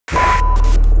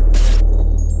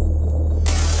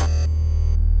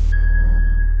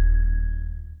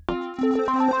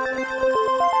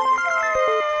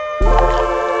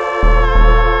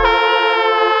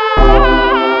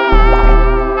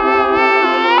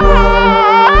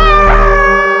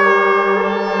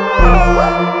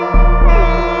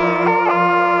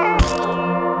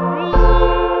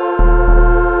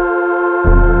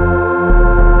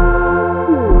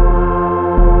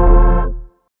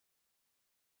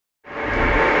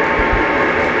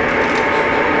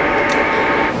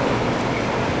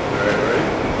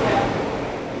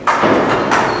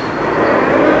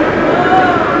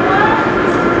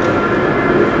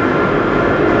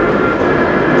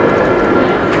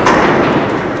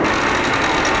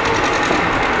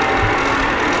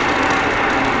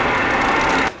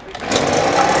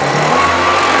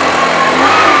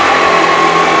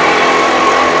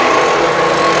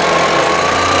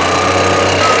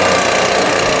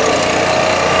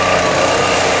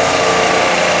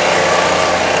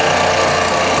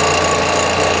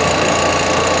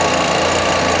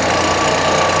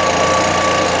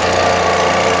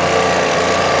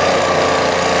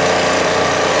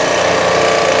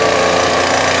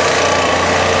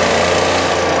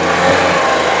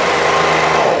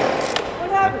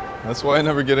That's why I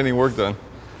never get any work done.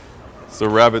 So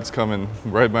rabbits come and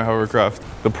ride my hovercraft.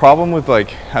 The problem with like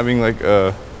having like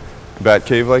a bat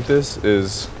cave like this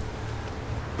is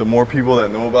the more people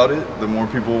that know about it, the more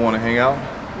people want to hang out.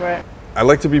 Right. I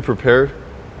like to be prepared.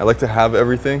 I like to have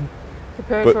everything.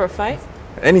 Prepared for a fight?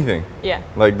 Anything. Yeah.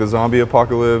 Like the zombie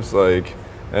apocalypse, like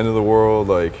end of the world,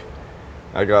 like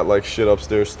I got like shit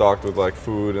upstairs stocked with like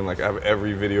food and like I have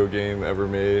every video game ever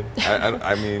made.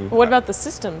 I mean. What about the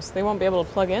systems? They won't be able to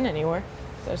plug in anywhere.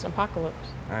 There's an apocalypse.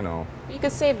 I know. You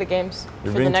could save the games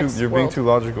You're for the next You're being too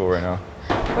logical right now.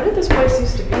 What did this place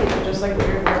used to be? Just like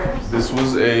weird burgers? This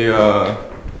was a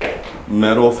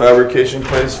metal fabrication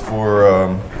place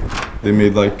for, they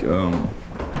made like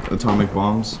atomic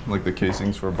bombs, like the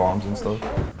casings for bombs and stuff.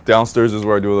 Downstairs is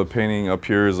where I do all the painting. Up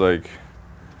here is like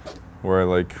where I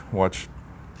like watch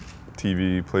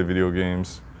TV, play video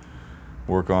games,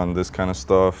 work on this kind of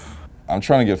stuff. I'm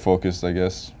trying to get focused, I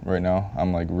guess, right now.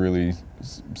 I'm like really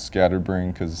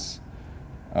scatterbrained because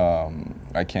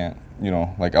I can't, you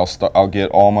know, like I'll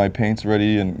get all my paints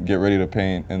ready and get ready to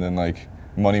paint, and then like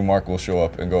Money Mark will show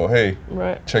up and go, hey,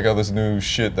 right, check out this new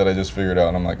shit that I just figured out.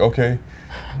 And I'm like, okay,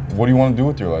 what do you want to do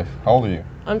with your life? How old are you?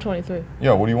 I'm 23.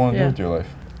 Yeah, what do you want to do with your life?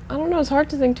 I don't know, it's hard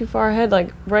to think too far ahead.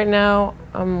 Like right now,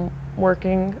 I'm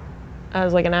working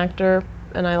as like an actor,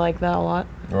 and I like that a lot.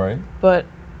 Right. But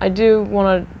I do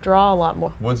want to draw a lot more.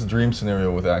 What's the dream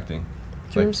scenario with acting?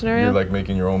 Dream scenario? You're like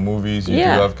making your own movies, you do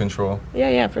have control?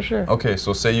 Yeah, for sure. Okay,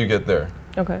 so say you get there.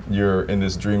 Okay. You're in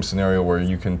this dream scenario where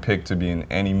you can pick to be in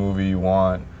any movie you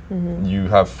want. Mm-hmm. You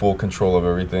have full control of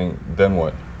everything. Then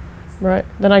what? Right.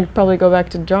 Then I'd probably go back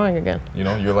to drawing again. You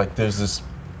know, you're like, there's this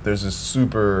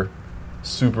super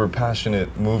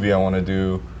passionate movie I want to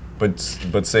do, but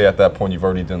say at that point you've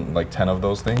already done like 10 of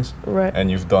those things. Right.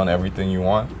 And you've done everything you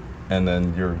want, and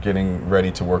then you're getting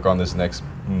ready to work on this next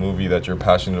movie that you're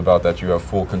passionate about, that you have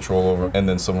full control over, and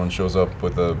then someone shows up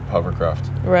with a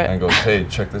hovercraft. Right. And goes, hey,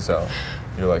 check this out.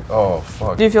 You're like, oh,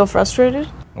 fuck. Do you feel frustrated?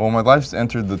 Well, my life's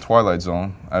entered the twilight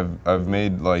zone. I've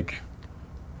made like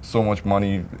so much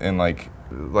money, and like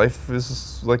life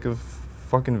is like a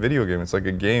fucking video game. It's like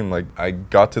a game. Like I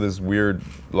got to this weird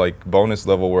like bonus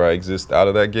level where I exist out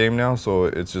of that game now, so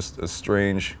it's just a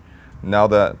strange, now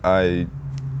that I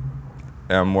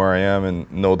am where I am and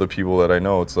know the people that I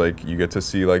know, it's like you get to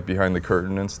see like behind the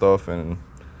curtain and stuff. And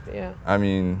yeah, I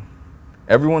mean,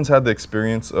 everyone's had the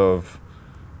experience of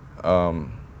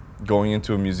going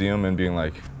into a museum and being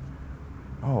like,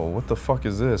 oh, what the fuck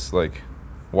is this? Like,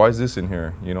 why is this in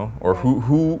here? You know? Or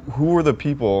who were the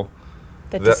people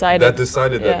that decided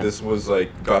that this was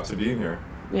like got to be in here?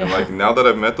 Yeah. And like now that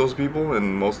I've met those people,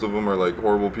 and most of them are like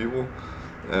horrible people,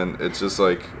 and it's just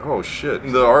like, oh shit.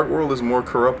 The art world is more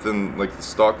corrupt than like the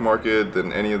stock market,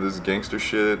 than any of this gangster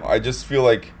shit. I just feel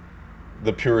like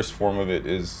the purest form of it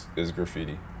is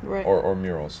graffiti, right, or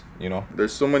murals, you know?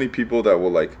 There's so many people that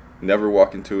will like never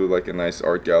walk into like a nice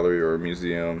art gallery or a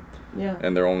museum,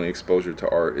 and their only exposure to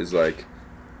art is like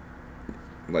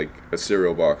a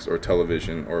cereal box or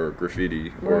television or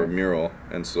graffiti or a mural.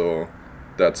 And so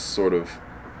that's still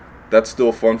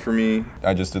fun for me.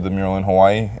 I just did the mural in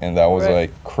Hawaii, and that was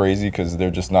like crazy because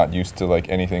they're just not used to like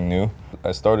anything new.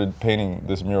 I started painting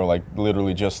this mural, like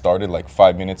literally just started like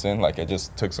 5 minutes in. Like I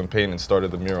just took some paint and started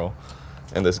the mural,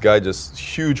 and this guy, just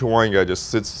huge Hawaiian guy, just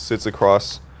sits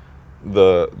across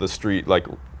the street, like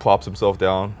plops himself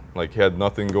down, like he had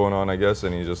nothing going on, I guess,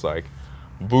 and he's just like,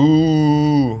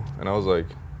 boo. And I was like,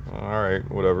 all right,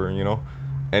 whatever, you know.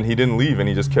 And he didn't leave, and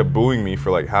he just kept booing me for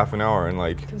like half an hour, and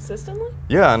like consistently.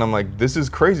 Yeah, and I'm like, this is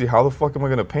crazy. How the fuck am I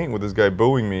gonna paint with this guy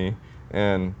booing me?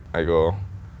 And I go,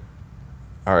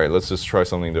 all right, let's just try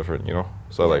something different, you know?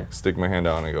 So I like stick my hand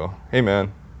out and I go, hey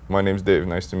man, my name's Dave,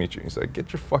 nice to meet you. He's like,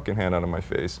 get your fucking hand out of my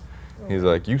face. He's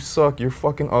like, you suck, you're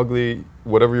fucking ugly,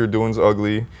 whatever you're doing's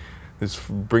ugly.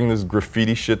 Bring this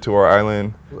graffiti shit to our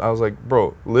island. I was like,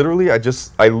 bro, literally, I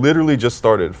literally just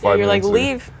started 5 minutes You're like, ago.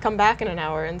 leave, come back in an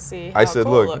hour and see how I said,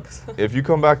 cool look, it looks. if you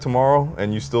come back tomorrow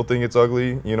and you still think it's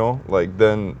ugly, you know, like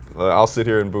then I'll sit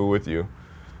here and boo with you.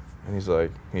 And he's like,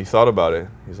 he thought about it.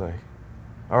 He's like,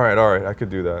 all right, I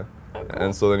could do that. Oh, cool.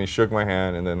 And so then he shook my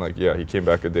hand and then like, yeah, he came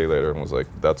back a day later and was like,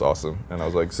 that's awesome. And I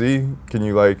was like, see, can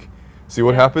you like, see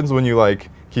what happens when you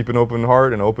like keep an open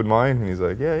heart and open mind? And he's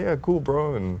like, yeah, cool,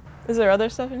 bro. And is there other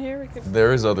stuff in here?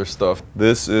 There is other stuff.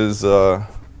 This is where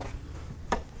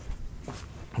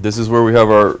we have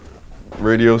our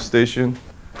radio station.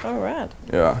 Oh, rad.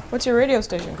 Yeah. What's your radio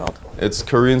station called? It's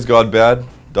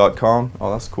KoreansGotBad.com.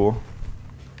 Oh, that's cool.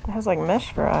 It has like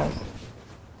mesh for eyes.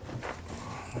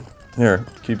 Here,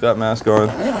 keep that mask on.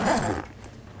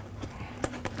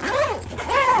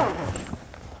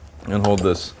 And hold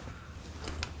this.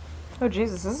 Oh,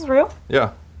 Jesus, this is real?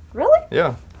 Yeah. Really?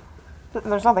 Yeah.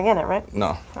 There's nothing in it, right?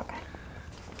 No. Okay.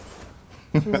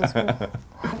 Jesus.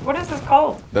 What is this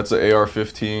called? That's an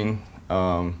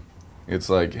AR-15. It's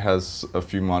like has a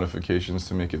few modifications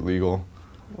to make it legal.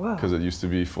 Whoa. Because it used to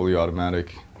be fully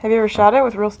automatic. Have you ever shot it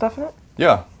with real stuff in it?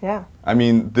 Yeah. Yeah. I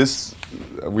mean,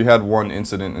 we had one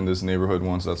incident in this neighborhood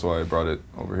once. That's why I brought it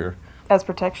over here. As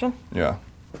protection? Yeah.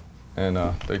 And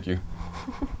thank you.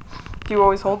 Do you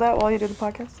always hold that while you do the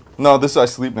podcast? No, I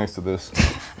sleep next to this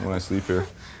when I sleep here.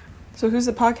 So who's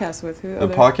the podcast with? The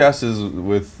podcast is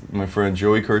with my friend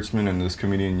Joey Kurtzman and this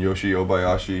comedian Yoshi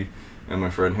Obayashi and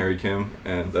my friend Harry Kim,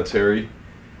 and that's Harry.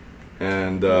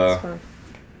 And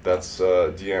that's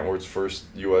Dee Antwoord's first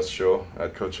U.S. show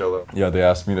at Coachella. Yeah, they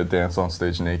asked me to dance on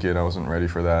stage naked. I wasn't ready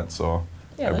for that, so...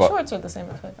 Yeah, the shorts are the same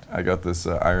effect. I got this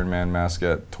Iron Man mask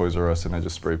at Toys R Us and I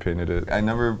just spray painted it. I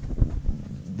never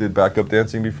did backup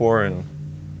dancing before, and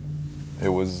it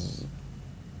was...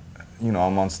 You know,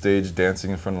 I'm on stage dancing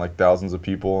in front of like thousands of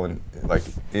people and like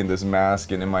in this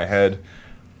mask, and in my head,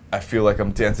 I feel like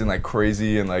I'm dancing like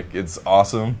crazy and like it's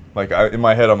awesome. Like in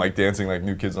my head, I'm like dancing like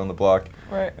New Kids on the Block.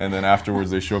 Right. And then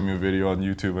afterwards, they showed me a video on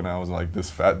YouTube, and I was like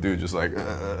this fat dude just like.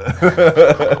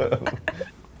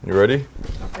 You ready?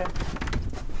 Okay.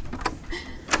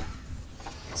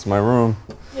 It's my room.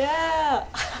 Yeah.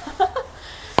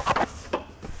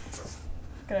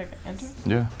 Can I enter?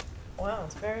 Yeah. Wow,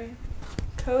 it's very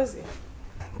cozy.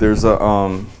 There's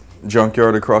a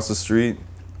junkyard across the street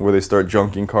where they start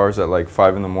junking cars at like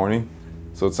 5 in the morning.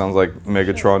 So it sounds like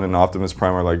Megatron and Optimus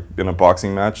Prime are like in a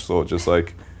boxing match. So it just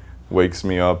like wakes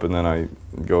me up, and then I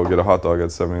go get a hot dog at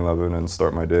 7-Eleven and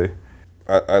start my day.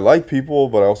 I like people,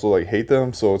 but I also like hate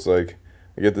them. So it's like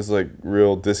I get this like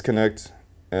real disconnect,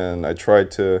 and I try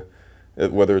to,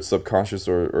 whether it's subconscious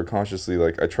or consciously,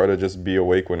 like I try to just be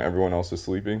awake when everyone else is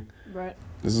sleeping. Right.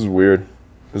 This is weird.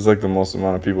 This is like the most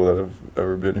amount of people that have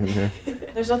ever been in here.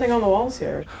 There's nothing on the walls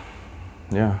here.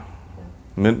 Yeah.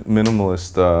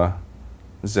 Minimalist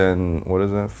Zen, what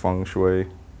is that? Feng Shui?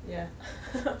 Yeah.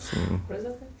 What is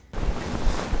that thing?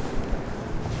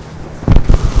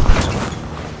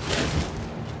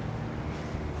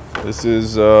 This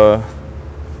is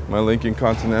my Lincoln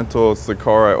Continental. It's the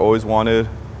car I always wanted.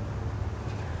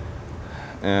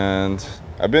 And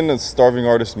I've been a starving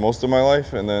artist most of my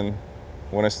life, and then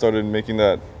when I started making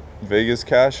that Vegas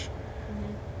cash,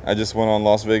 I just went on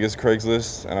Las Vegas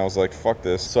Craigslist and I was like, fuck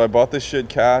this. So I bought this shit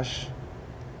cash,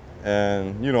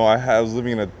 and you know, I was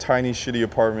living in a tiny shitty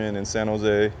apartment in San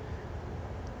Jose,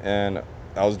 and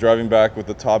I was driving back with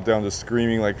the top down just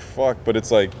screaming like fuck, but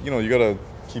it's like, you know, you gotta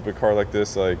keep a car like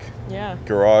this, like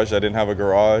garage. I didn't have a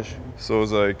garage. So it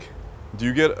was like, do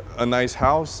you get a nice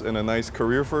house and a nice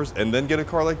career first and then get a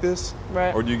car like this?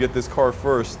 Right. Or do you get this car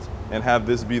first and have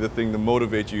this be the thing to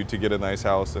motivate you to get a nice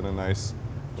house and a nice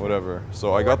whatever?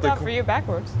 So I got the... It worked out for you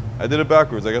backwards. I did it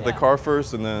backwards. I got the car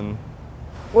first, and then...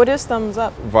 What is thumbs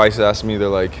up? Vice asked me, they're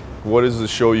like, what is the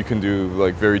show you can do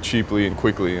like very cheaply and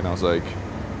quickly? And I was like,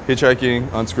 hitchhiking,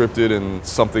 unscripted, and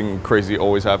something crazy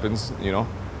always happens, you know?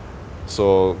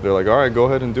 So they're like, all right, go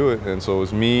ahead and do it. And so it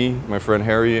was me, my friend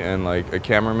Harry, and like a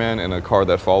cameraman and a car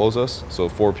that follows us. So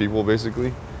 4 people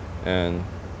basically. And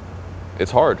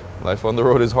it's hard. Life on the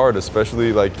road is hard,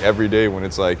 especially like every day when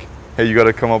it's like, hey, you got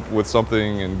to come up with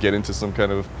something and get into some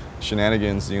kind of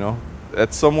shenanigans, you know?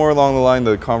 At somewhere along the line,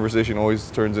 the conversation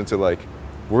always turns into like,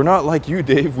 we're not like you,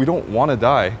 Dave. We don't want to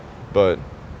die. But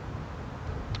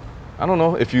I don't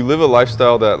know. If you live a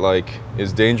lifestyle that like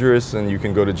is dangerous and you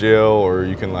can go to jail, or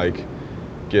you can like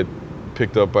get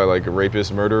picked up by like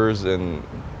rapist murderers, and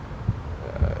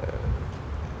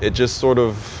it just sort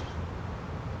of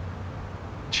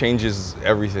changes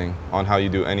everything on how you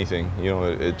do anything. You know,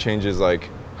 it changes like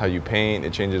how you paint,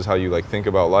 it changes how you like think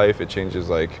about life, it changes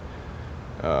like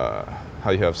how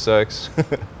you have sex.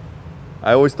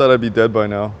 I always thought I'd be dead by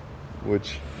now,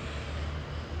 which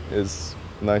is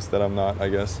nice that I'm not, I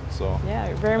guess. So yeah,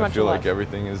 you're very much I feel alive. like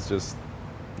everything is just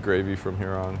gravy from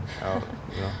here on out,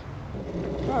 you know.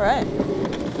 All right.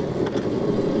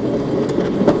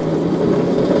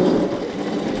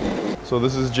 So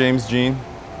this is James Jean.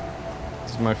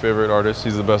 This is my favorite artist.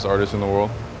 He's the best artist in the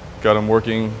world. Got him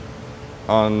working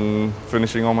on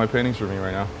finishing all my paintings for me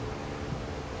right now.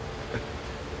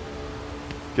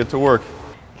 Get to work.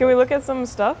 Can we look at some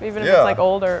stuff, even if it's like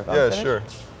old or unfinished? Yeah, sure.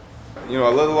 You know, I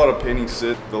let a lot of paintings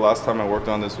sit. The last time I worked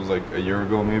on this was like a year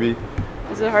ago, maybe.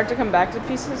 Is it hard to come back to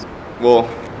pieces? Well,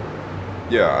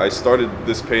 yeah, I started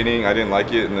this painting, I didn't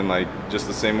like it, and then like just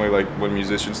the same way like when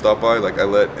musicians stop by, like I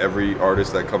let every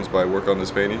artist that comes by work on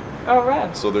this painting. Oh,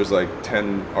 rad. So there's like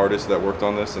 10 artists that worked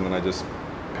on this, and then I just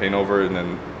paint over it, and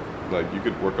then like you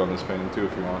could work on this painting too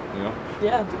if you want, you know?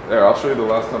 Yeah. There, I'll show you the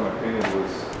last time I painted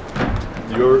was.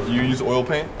 You use oil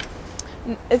paint?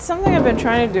 It's something I've been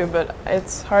trying to do, but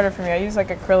it's harder for me. I use like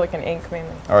acrylic and ink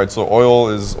mainly. All right, so oil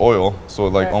is oil, so it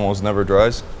like almost never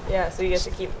dries. Yeah, so you get to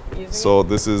keep using So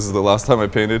this is the last time I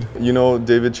painted. You know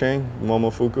David Chang,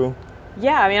 Momofuku?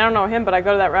 Yeah, I mean, I don't know him, but I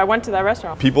went to that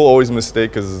restaurant. People always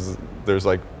mistake because there's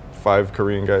like 5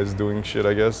 Korean guys doing shit,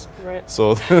 I guess. Right.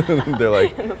 So they're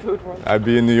like, in the food world. I'd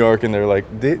be in New York and they're like,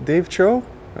 Dave Choe?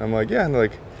 I'm like, yeah, and they're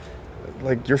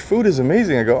like your food is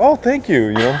amazing. I go, oh, thank you,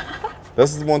 you know?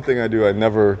 That's the one thing I do. I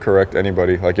never correct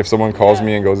anybody. Like if someone calls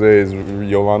me and goes, hey, is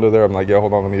Yolanda there? I'm like, yeah,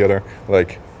 hold on, let me get her.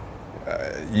 Like,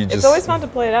 you just. It's always fun to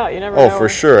play it out. You never know. Oh, for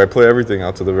sure. I play everything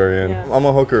out to the very end. Yeah. I'm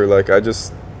a hooker. Like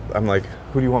I'm like,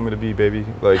 who do you want me to be, baby?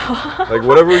 Like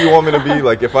whatever you want me to be.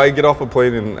 Like if I get off a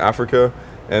plane in Africa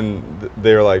and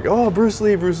they're like, oh, Bruce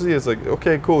Lee. It's like,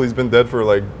 okay, cool. He's been dead for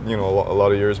like, you know, a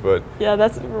lot of years, but. Yeah,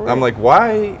 that's. I'm like,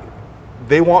 why?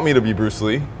 They want me to be Bruce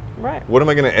Lee. Right. What am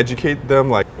I gonna educate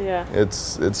them? Like, yeah.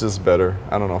 It's just better.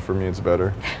 I don't know. For me, it's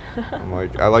better. I'm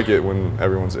like, I like it when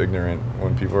everyone's ignorant.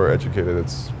 When people are educated,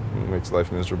 it makes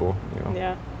life miserable. You know.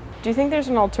 Yeah. Do you think there's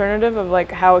an alternative of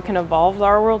like how it can evolve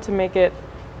our world to make it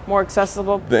more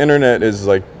accessible? The internet is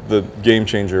like the game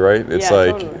changer, right? It's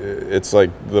it's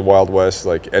like the Wild West.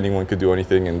 Like anyone could do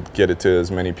anything and get it to as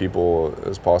many people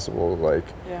as possible. Like,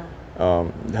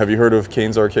 have you heard of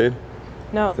Kane's Arcade?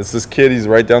 No. It's this kid. He's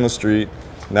right down the street.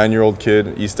 9-year-old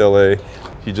kid, East LA.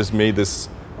 He just made this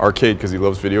arcade because he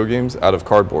loves video games out of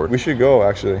cardboard. We should go,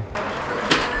 actually.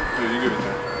 Here, you give it to me.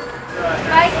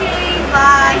 Bye, Kitty.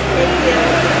 Bye. Thank you.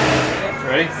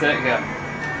 Ready, set, go.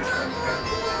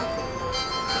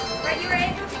 Are you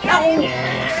ready to go?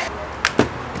 Yeah.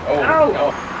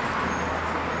 Oh.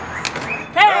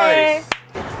 Hey! Nice.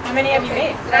 How many have you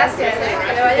made? Gracias.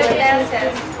 Que le vaya bien.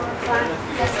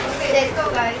 Okay, let's go,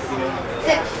 guys.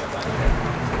 6.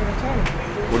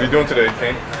 What are you doing today,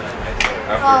 Kane?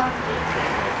 After?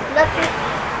 Nothing.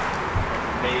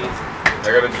 I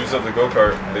gotta juice up the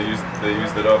go-kart. They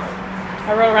used it up.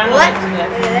 I rode around What? on it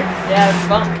today. Yeah, it's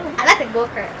fun. I like the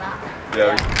go-kart a lot.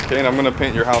 Yeah, Kane, I'm gonna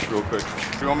paint your house real quick.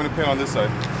 Do you want me to paint on this side?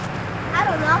 I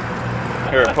don't know.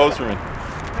 Here, pose for me.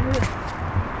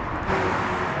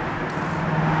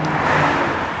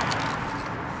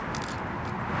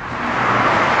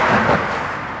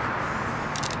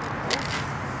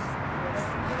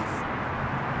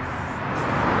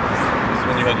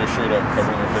 You had your shirt up,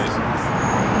 covering your face.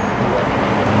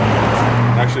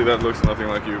 Actually, that looks nothing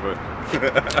like you, but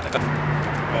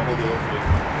I'll hold it up for you.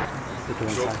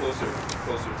 Go closer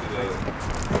to the.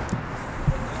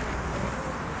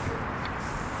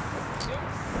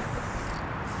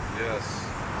 Yes.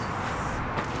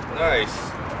 Nice.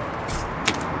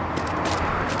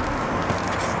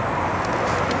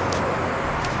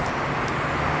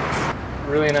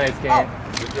 Really nice game.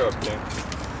 Good job, King.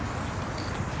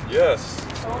 Yes.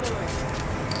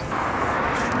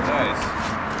 Nice.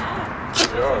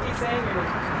 Good job.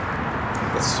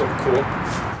 That's so cool.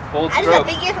 Hold I did stroke. a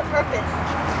big ear for purpose.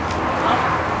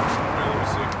 Here, let me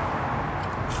see.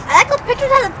 I like when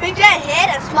pictures have a big giant head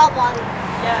and small body.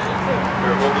 Yeah, me too.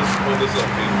 Here, hold this up,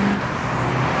 King.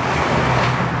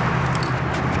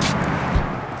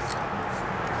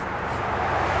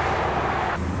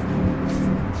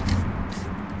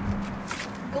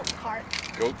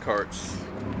 Goat carts.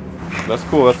 That's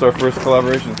cool. That's our first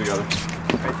collaboration together.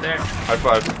 Right there. High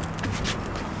five.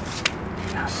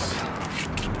 Yes.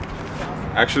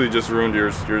 Actually, just ruined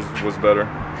yours. Yours was better.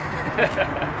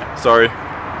 Sorry.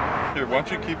 Here, why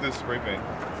don't you keep this spray paint?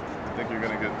 I think you're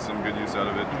gonna get some good use out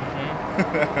of it.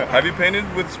 Mm-hmm. Have you painted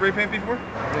with spray paint before?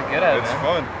 Pretty good at it. It's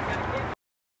man. fun.